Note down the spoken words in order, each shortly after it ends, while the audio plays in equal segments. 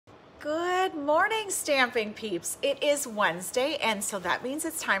Good morning, stamping peeps. It is Wednesday, and so that means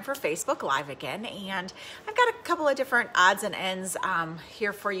it's time for Facebook Live again. And I've got a couple of different odds and ends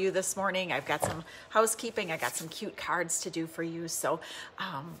here for you this morning. I've got some housekeeping. I got some cute cards to do for you. So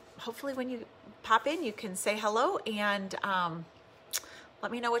hopefully when you pop in, you can say hello and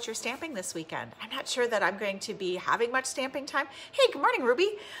let me know what you're stamping this weekend. I'm not sure that I'm going to be having much stamping time. Hey, good morning,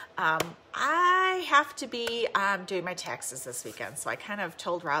 Ruby. I have to be doing my taxes this weekend, so I kind of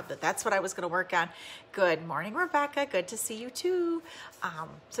told Rob that that's what I was going to work on. Good morning, Rebecca. Good to see you too.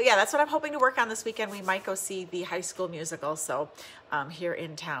 So yeah, that's what I'm hoping to work on this weekend. We might go see the High School Musical, so here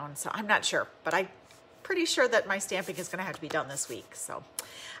in town. So I'm not sure, but I'm pretty sure that my stamping is going to have to be done this week. So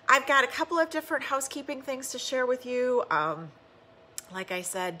I've got a couple of different housekeeping things to share with you. Like I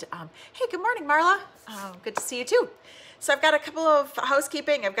said, hey, good morning, Marla. Good to see you too. So I've got a couple of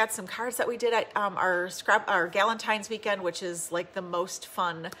housekeeping. I've got some cards that we did at our Galentine's weekend, which is like the most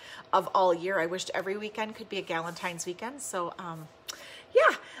fun of all year. I wished every weekend could be a Galentine's weekend. So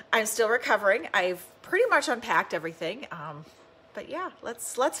yeah, I'm still recovering. I've pretty much unpacked everything. But yeah,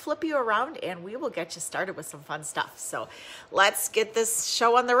 let's flip you around and we will get you started with some fun stuff. So let's get this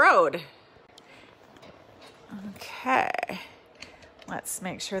show on the road. Okay. Let's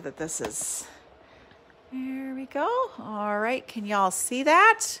make sure that this is, there we go. All right, can y'all see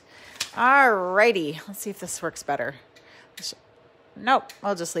that? All righty, let's see if this works better. Nope,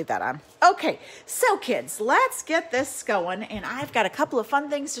 I'll just leave that on. Okay, so kids, let's get this going. And I've got a couple of fun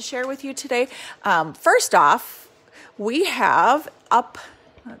things to share with you today. First off, we have up,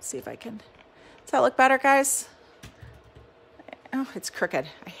 let's see if I can, does that look better, guys? Oh, it's crooked.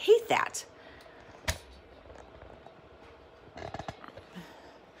 I hate that.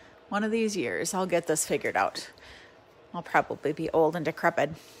 One of these years, I'll get this figured out. I'll probably be old and decrepit.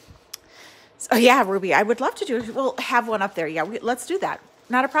 So yeah, Ruby, I would love to do, we'll have one up there. Yeah, let's do that.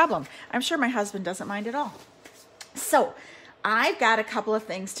 Not a problem. I'm sure my husband doesn't mind at all. So I've got a couple of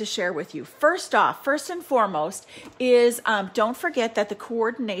things to share with you. First off, first and foremost is don't forget that the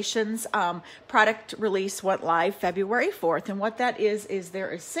Coordinations product release went live February 4th. And what that is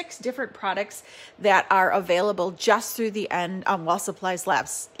there are 6 different products that are available just through the end while supplies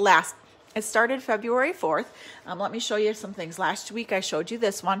last. It started February 4th. Let me show you some things. Last week I showed you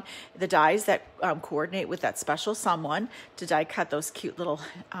this one, the dies that coordinate with that special someone to die cut those cute little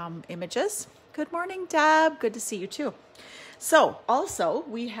images. Good morning, Deb. Good to see you too. So also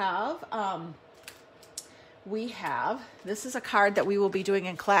we have, this is a card that we will be doing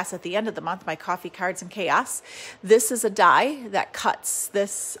in class at the end of the month, my Coffee Cards and Chaos. This is a die that cuts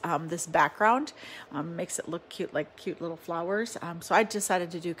this, this background, makes it look cute, like cute little flowers. So I decided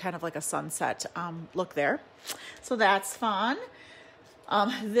to do kind of like a sunset look there. So that's fun.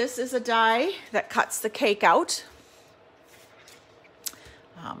 This is a die that cuts the cake out.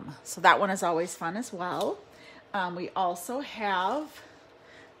 So that one is always fun as well. We also have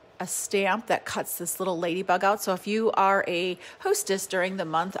a stamp that cuts this little ladybug out. So if you are a hostess during the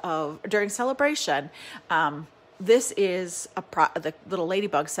month of, during celebration, this is the little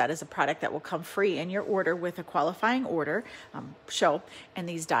ladybug set is a product that will come free in your order with a qualifying order and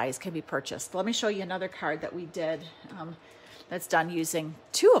these dies can be purchased. Let me show you another card that we did that's done using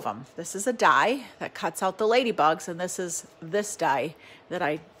 2 of them. This is a die that cuts out the ladybugs, and this is this die that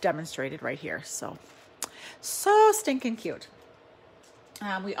I demonstrated right here. So stinking cute.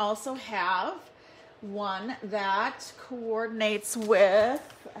 We also have one that coordinates with,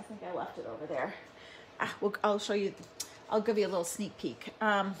 I think I left it over there. I'll show you, I'll give you a little sneak peek.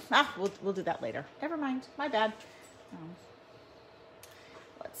 We'll do that later. Never mind, my bad.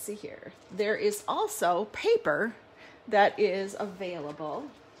 Let's see here. There is also paper that is available.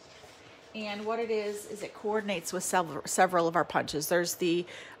 And what it is it coordinates with several of our punches. There's the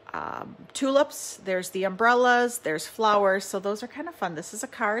tulips, there's the umbrellas, there's flowers. So those are kind of fun. This is a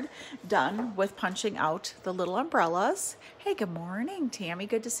card done with punching out the little umbrellas. Hey, good morning, Tammy.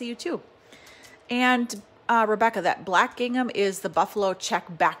 Good to see you too. And Rebecca, that black gingham is the buffalo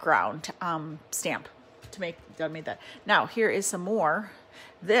check background stamp to make done made that. Now here is some more.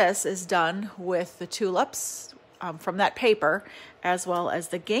 This is done with the tulips from that paper, as well as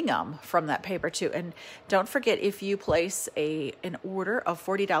the gingham from that paper too. And don't forget, if you place an order of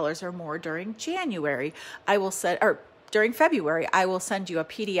 $40 or more during January, during February, I will send you a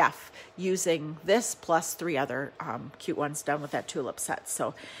PDF using this plus 3 other cute ones done with that tulip set.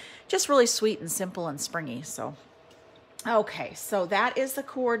 So just really sweet and simple and springy. So okay, so that is the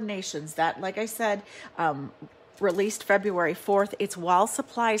coordinations that, like I said, released February 4th. It's while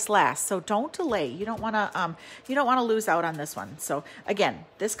supplies last, so don't delay. You don't want to lose out on this one. So again,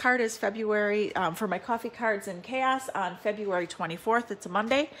 this card is February for my coffee cards in chaos on February 24th. It's a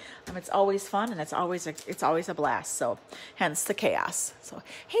Monday. It's always fun, and it's always a blast. So hence the chaos. So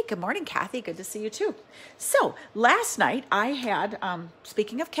hey, good morning, Kathy. Good to see you too. So last night I had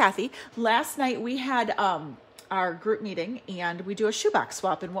speaking of Kathy, last night we had our group meeting, and we do a shoebox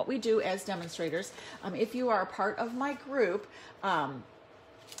swap. And what we do as demonstrators, if you are a part of my group,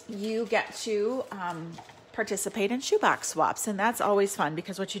 you get to participate in shoebox swaps, and that's always fun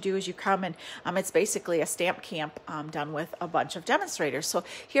because what you do is you come and it's basically a stamp camp done with a bunch of demonstrators. So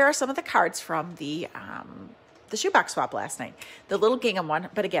here are some of the cards from the shoebox swap last night. The little gingham one,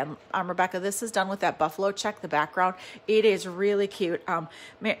 but again, Rebecca, this is done with that buffalo check, the background. It is really cute.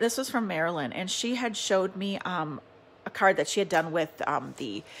 This was from Marilyn, and she had showed me a card that she had done with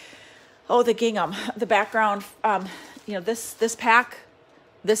the gingham, the background. This pack,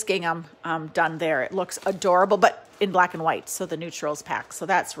 this gingham done there. It looks adorable, but in black and white, so the neutrals pack. So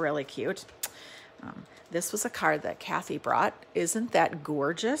that's really cute. This was a card that Kathy brought. Isn't that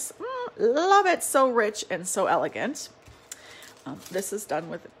gorgeous? Love it. So rich and so elegant. This is done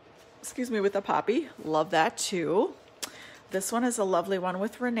with, with a poppy. Love that too. This one is a lovely one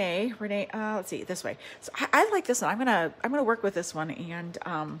with Renee. Let's see, this way. So I like this one. I'm gonna work with this one and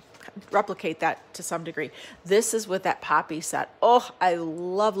replicate that to some degree. This is with that poppy set. Oh, I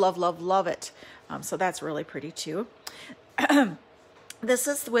love it. So that's really pretty too. This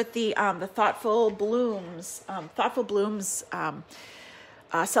is with the Thoughtful Blooms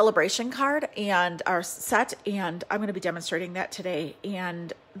celebration card and our set, and I'm going to be demonstrating that today.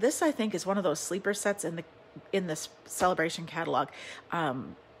 And this, I think, is one of those sleeper sets in this celebration catalog.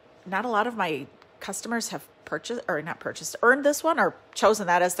 Not a lot of my customers have earned this one or chosen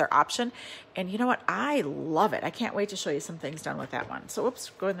that as their option. And you know what? I love it. I can't wait to show you some things done with that one. So,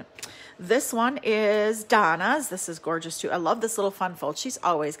 this one is Donna's. This is gorgeous too. I love this little fun fold. She's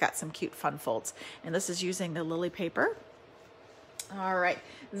always got some cute fun folds. And this is using the lily paper. All right,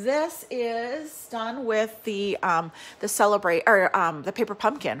 this is done with the paper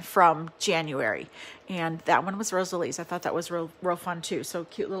pumpkin from January, and that one was Rosalie's. I thought that was real fun too. So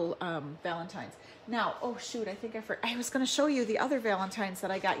cute little Valentines. Now, oh shoot, I was going to show you the other Valentines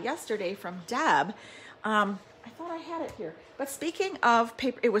that I got yesterday from Deb. I thought I had it here. But speaking of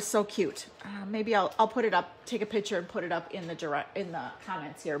paper, it was so cute. Maybe I'll put it up, take a picture and put it up in the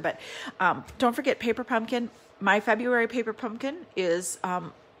comments here. But don't forget paper pumpkin. My February paper pumpkin is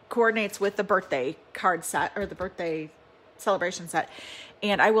coordinates with the birthday card set or the birthday celebration set,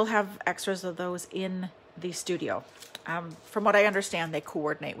 and I will have extras of those in the studio. From what I understand, they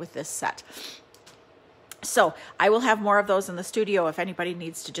coordinate with this set. So I will have more of those in the studio. If anybody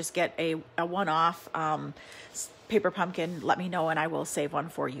needs to just get a one-off paper pumpkin, let me know and I will save one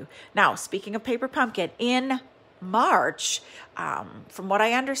for you. Now, speaking of paper pumpkin, in March, from what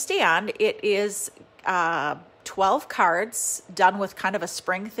I understand, it is 12 cards done with kind of a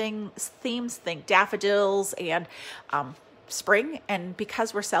spring themes, think daffodils and spring. And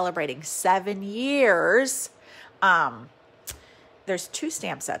because we're celebrating 7 years, there's 2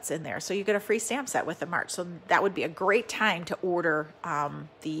 stamp sets in there. So you get a free stamp set with the March. So that would be a great time to order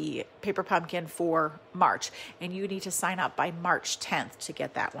the paper pumpkin for March. And you need to sign up by March 10th to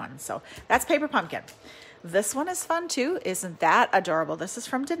get that one. So that's paper pumpkin. This one is fun too. Isn't that adorable? This is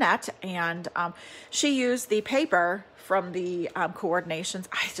from Danette, and she used the paper from the coordinations.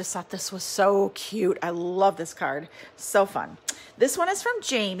 I just thought this was so cute. I love this card. So fun. This one is from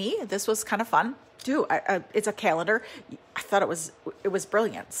Jamie. This was kind of fun too. It's a calendar. I thought it was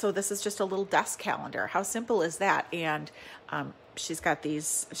brilliant. So this is just a little desk calendar. How simple is that? And she's got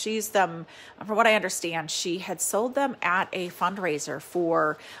these. She used them, from what I understand, she had sold them at a fundraiser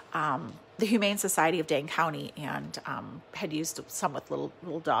for the Humane Society of Dane County, and had used some with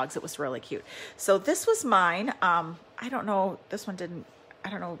little dogs. It was really cute. So this was mine. I don't know. This one didn't. I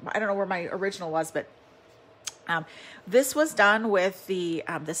don't know where my original was, but this was done with the.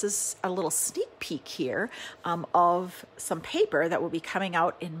 This is a little sneak peek here of some paper that will be coming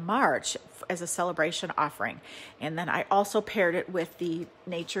out in March as a celebration offering, and then I also paired it with the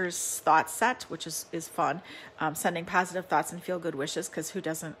Nature's Thoughts set, which is fun. Sending positive thoughts and feel good wishes, because who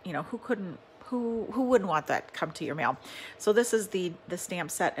doesn't? Who wouldn't want that come to your mail? So this is the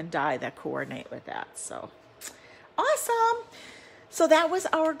stamp set and die that coordinate with that. So awesome. So that was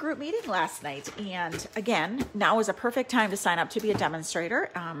our group meeting last night. And again, now is a perfect time to sign up to be a demonstrator.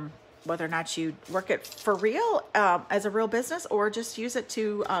 Whether or not you work it for real as a real business, or just use it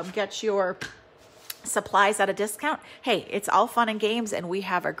to get your supplies at a discount, hey, it's all fun and games and we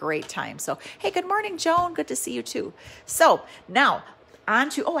have a great time. So, hey, good morning, Joan. Good to see you too. So now on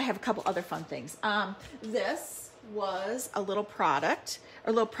to, oh, I have a couple other fun things. This was a little product,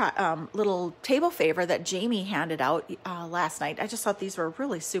 or little table favor that Jamie handed out last night. I just thought these were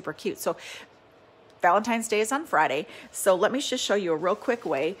really super cute. So Valentine's Day is on Friday. So let me just show you a real quick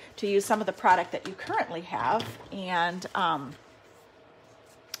way to use some of the product that you currently have and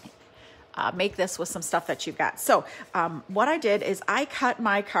make this with some stuff that you've got. So what I did is I cut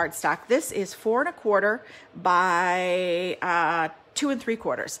my cardstock. This is 4 1/4 by 2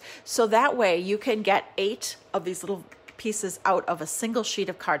 3/4. So that way you can get 8 of these little pieces out of a single sheet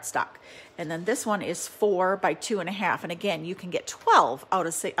of cardstock. And then this one is 4 by 2 1/2. And again, you can get 12 out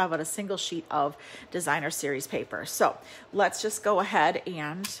of a single sheet of designer series paper. So let's just go ahead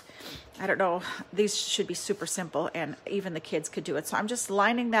and, I don't know, these should be super simple and even the kids could do it. So I'm just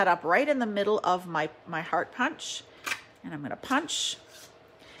lining that up right in the middle of my heart punch. And I'm gonna punch,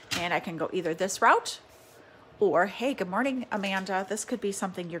 and I can go either this route or, hey, good morning, Amanda. This could be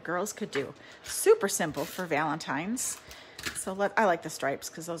something your girls could do. Super simple for Valentine's. So I like the stripes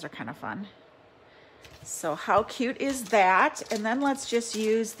because those are kind of fun. So how cute is that? And then let's just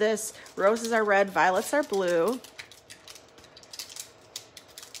use this. Roses are red, violets are blue.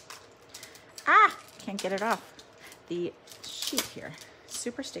 Ah, can't get it off the sheet here.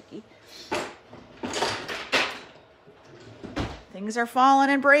 Super sticky. Things are falling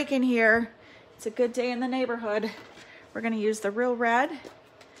and breaking here. It's a good day in the neighborhood. We're gonna use the real red.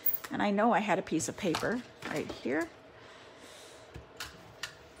 And I know I had a piece of paper right here.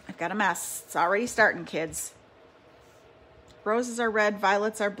 I've got a mess. It's already starting, kids. Roses are red,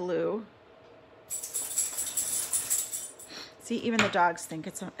 violets are blue. See, even the dogs think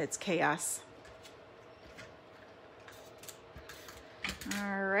it's chaos.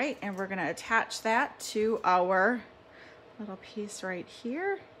 All right, and we're gonna attach that to our little piece right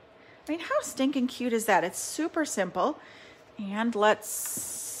here. I mean, how stinking cute is that? It's super simple. And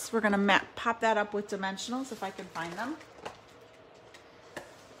we're gonna pop that up with dimensionals if I can find them.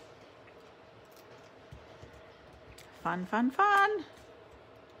 Fun, fun, fun.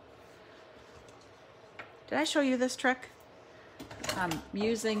 Did I show you this trick?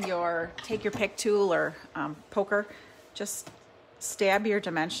 Using take your pick tool or poker, just stab your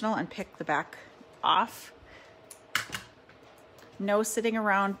dimensional and pick the back off. No sitting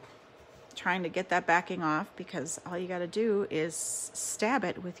around trying to get that backing off, because all you got to do is stab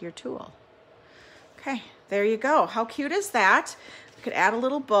it with your tool. Okay, there you go. How cute is that? We could add a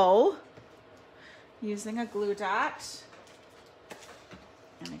little bow using a glue dot.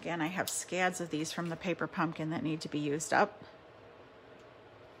 And again, I have scads of these from the paper pumpkin that need to be used up.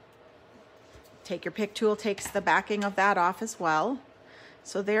 Take your pick tool, takes the backing of that off as well.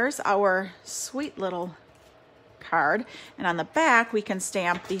 So there's our sweet little card. And on the back, we can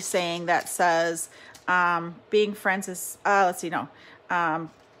stamp the saying that says, being friends is,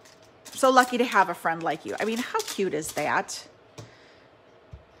 so lucky to have a friend like you. I mean, how cute is that?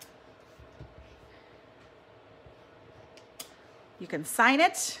 You can sign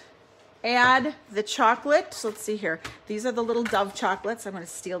it, add the chocolate. So let's see here. These are the little Dove chocolates. I'm going to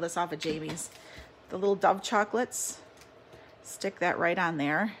steal this off of Jamie's. The little Dove chocolates. Stick that right on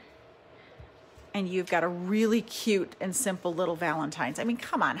there. And you've got a really cute and simple little Valentine's. I mean,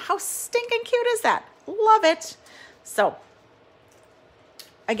 come on, how stinking cute is that? Love it. So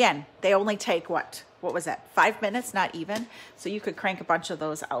again, they only take what was that? 5 minutes, not even. So you could crank a bunch of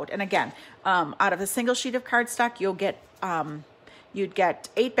those out. And again, out of a single sheet of cardstock, you'd get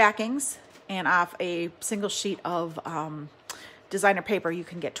 8 backings, and off a single sheet of designer paper, you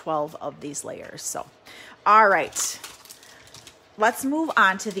can get 12 of these layers. So, all right. Let's move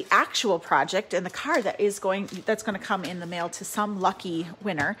on to the actual project and the card that's going to come in the mail to some lucky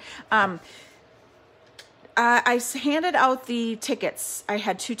winner. I handed out the tickets. I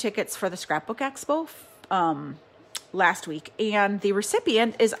had 2 tickets for the Scrapbook Expo last week, and the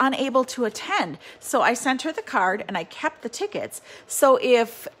recipient is unable to attend. So I sent her the card and I kept the tickets. So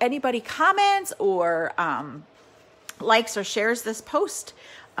if anybody comments or likes or shares this post,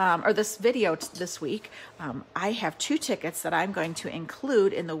 or this video this week, I have 2 tickets that I'm going to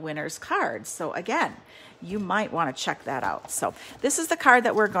include in the winner's card. So again, you might want to check that out. So this is the card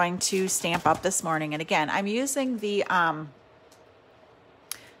that we're going to stamp up this morning. And again, I'm using the,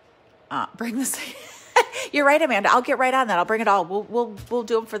 bring this, you're right, Amanda, I'll get right on that. I'll bring it all. We'll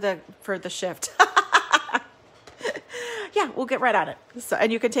do them for the shift. Yeah, we'll get right on it. So,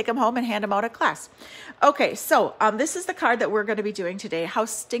 and you can take them home and hand them out at class. Okay, so this is the card that we're going to be doing today. How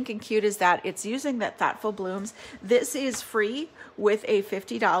stinking cute is that? It's using that Thoughtful Blooms. This is free with a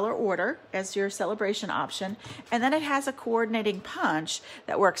 $50 order as your celebration option. And then it has a coordinating punch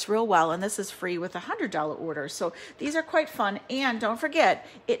that works real well. And this is free with a $100 order. So these are quite fun. And don't forget,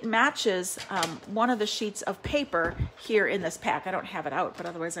 it matches one of the sheets of paper here in this pack. I don't have it out, but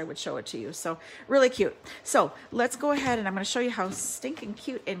otherwise I would show it to you. So really cute. So let's go ahead and I'm going to show you how stinking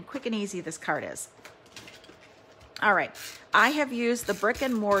cute and quick and easy this card is. All right, I have used the brick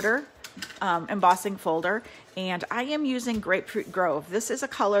and mortar embossing folder, and I am using Grapefruit Grove. This is a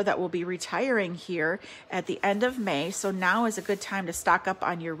color that will be retiring here at the end of May, so now is a good time to stock up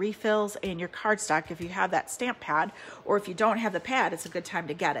on your refills and your cardstock if you have that stamp pad, or if you don't have the pad, it's a good time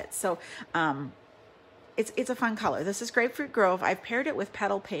to get it. So it's a fun color. This is Grapefruit Grove. I've paired it with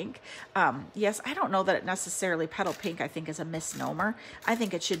Petal Pink. Yes, I don't know that it necessarily, Petal Pink I think is a misnomer. I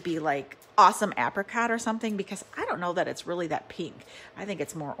think it should be like Awesome Apricot or something, because I don't know that it's really that pink. I think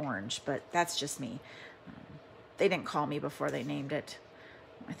it's more orange, but that's just me. They didn't call me before they named it.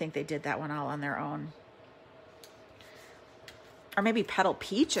 I think they did that one all on their own. Or maybe Petal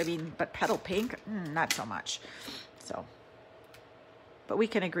Peach, I mean, but Petal Pink, not so much. So, but we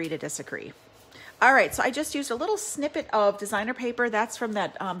can agree to disagree. All right, so I just used a little snippet of designer paper. That's from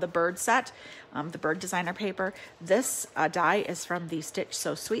that the bird set, the bird designer paper. This die is from the Stitch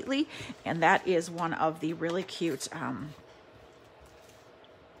So Sweetly, and that is one of the really cute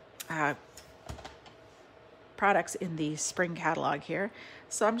products in the spring catalog here.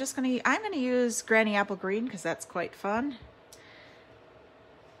 So I'm gonna use Granny Apple Green because that's quite fun.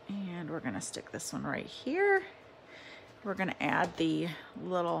 And we're gonna stick this one right here. We're gonna add the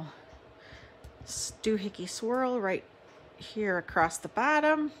little doohickey swirl right here across the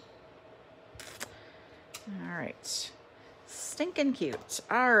bottom. All right, stinking cute.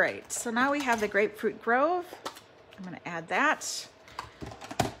 All right, so now we have the Grapefruit Grove. I'm going to add that.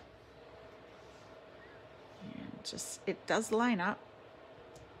 And just, it does line up.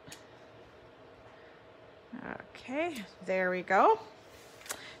 Okay, there we go.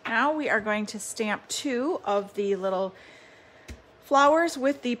 Now we are going to stamp 2 of the little flowers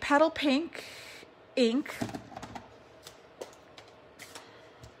with the Petal Pink ink.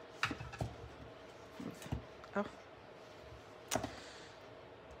 Oh.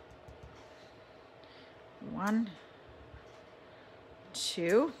 1,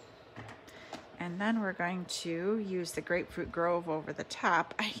 2. And then we're going to use the Grapefruit Grove over the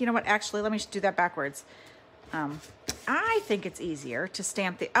top. You know what, actually, let me do that backwards. I think it's easier to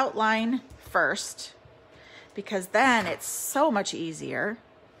stamp the outline first, because then it's so much easier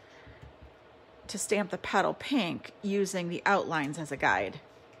to stamp the Petal Pink using the outlines as a guide.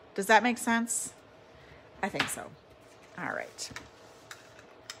 Does that make sense? I think so. All right.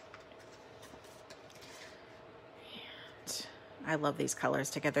 And I love these colors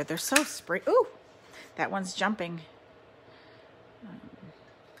together. They're so spring. Ooh, that one's jumping.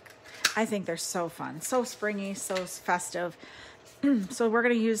 I think they're so fun, so springy, so festive. So we're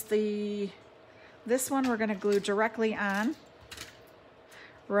gonna use this one we're gonna glue directly on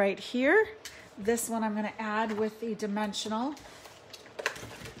right here. This one I'm gonna add with the dimensional.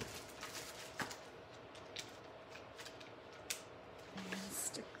 And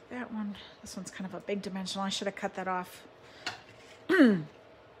stick that one. This one's kind of a big dimensional. I should have cut that off.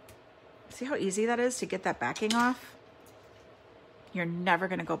 See how easy that is to get that backing off? You're never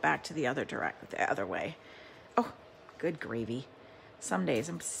gonna go back to the other way. Oh, good gravy. Some days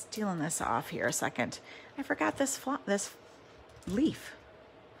I'm stealing this off here a second. I forgot this leaf.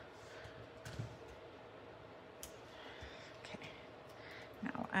 Okay,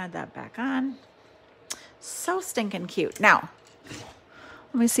 now I'll add that back on. So stinking cute. Now,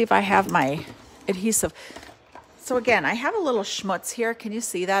 let me see if I have my adhesive. So again, I have a little schmutz here. Can you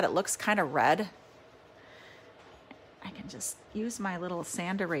see that? It looks kind of red. I can just use my little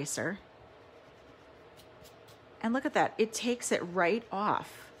sand eraser. And look at that, it takes it right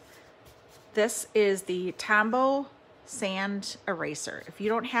off. This is the Tombow sand eraser. If you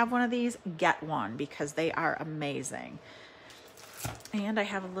don't have one of these, get one because they are amazing. And I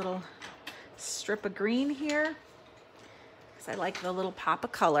have a little strip of green here because I like the little pop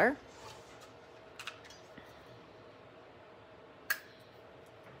of color.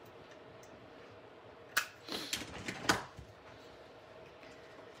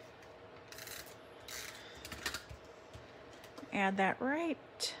 Add that right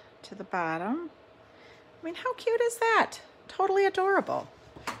to the bottom. I mean, how cute is that? Totally adorable.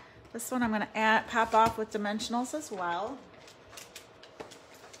 This one I'm going to pop off with dimensionals as well.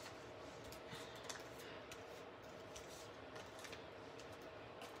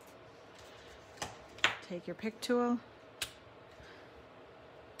 Take your pick tool.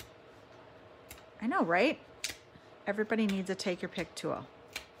 I know, right? Everybody needs a take your pick tool.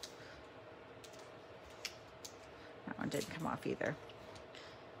 That one didn't come off either.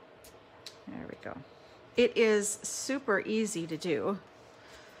 There we go. It is super easy to do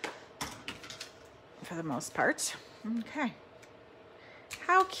for the most part. Okay.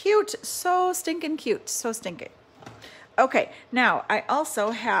 How cute. So stinking cute. So stinking. Okay. Now I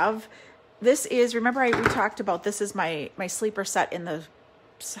also have, this is, remember we talked about, this is my sleeper set in the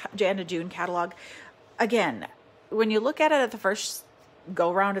Jan to June catalog. Again, when you look at it at the first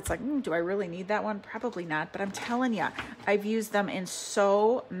go round, it's like, do I really need that one? Probably not, but I'm telling you, I've used them in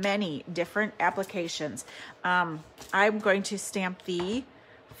so many different applications. I'm going to stamp the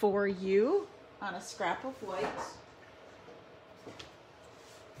For You on a scrap of white,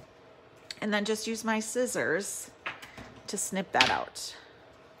 and then just use my scissors to snip that out.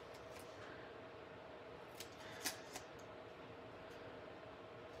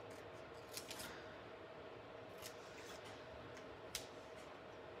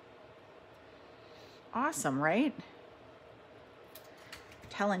 Awesome, right? I'm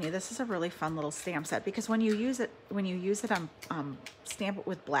telling you, this is a really fun little stamp set, because when you use it on stamp it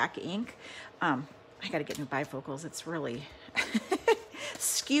with black ink. I got to get new bifocals. It's really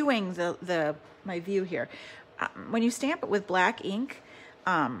skewing my view here. When you stamp it with black ink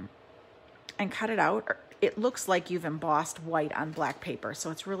and cut it out, it looks like you've embossed white on black paper.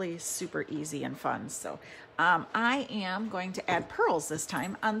 So it's really super easy and fun. So I am going to add pearls this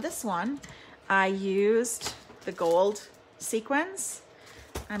time. On this one, I used the gold sequins.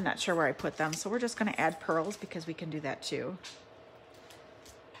 I'm not sure where I put them, so we're just going to add pearls because we can do that too.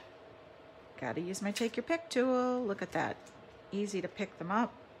 Got to use my take your pick tool. Look at that. Easy to pick them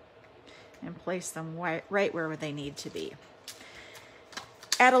up and place them right where they need to be.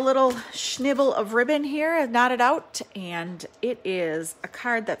 Add a little schnibble of ribbon here, knot it out, and it is a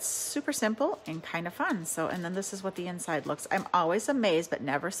card that's super simple and kind of fun. So, and then this is what the inside looks. I'm always amazed but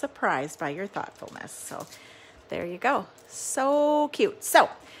never surprised by your thoughtfulness. So there you go. So cute. So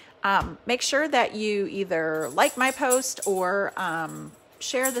make sure that you either like my post or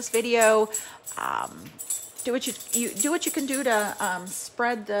share this video. Do what you can do to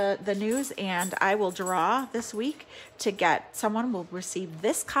spread the news, and I will draw this week to get, someone will receive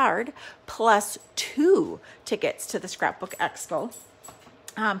this card plus 2 tickets to the Scrapbook Expo,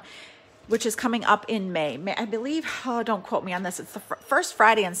 which is coming up in May. I believe, oh, don't quote me on this, it's the first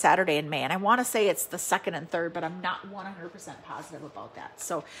Friday and Saturday in May, and I want to say it's the 2nd and 3rd, but I'm not 100% positive about that.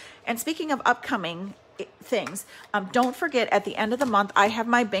 So, and speaking of upcoming things, don't forget, at the end of the month I have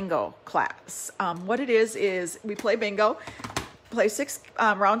my bingo class. What it is we play bingo, play 6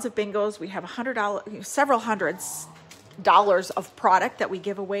 rounds of bingos. We have $100, several hundreds dollars of product that we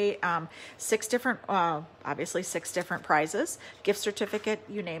give away, 6 different, obviously 6 different prizes, gift certificate,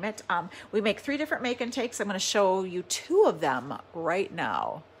 you name it. We make 3 different make and takes. I'm going to show you 2 of them right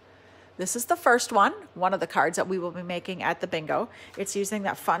now. This is the first one of the cards that we will be making at the bingo. It's using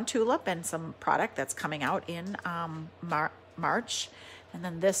that fun tulip and some product that's coming out in March. And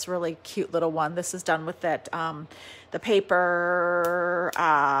then this really cute little one. This is done with that, the paper,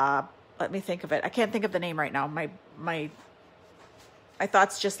 let me think of it. I can't think of the name right now. My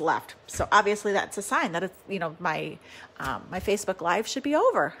thoughts just left. So obviously that's a sign that it's, you know, my Facebook Live should be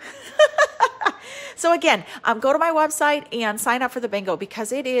over. So again, go to my website and sign up for the bingo,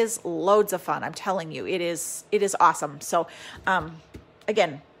 because it is loads of fun. I'm telling you, it is awesome. So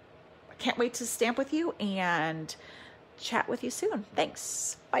again, I can't wait to stamp with you and chat with you soon.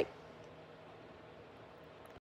 Thanks. Bye.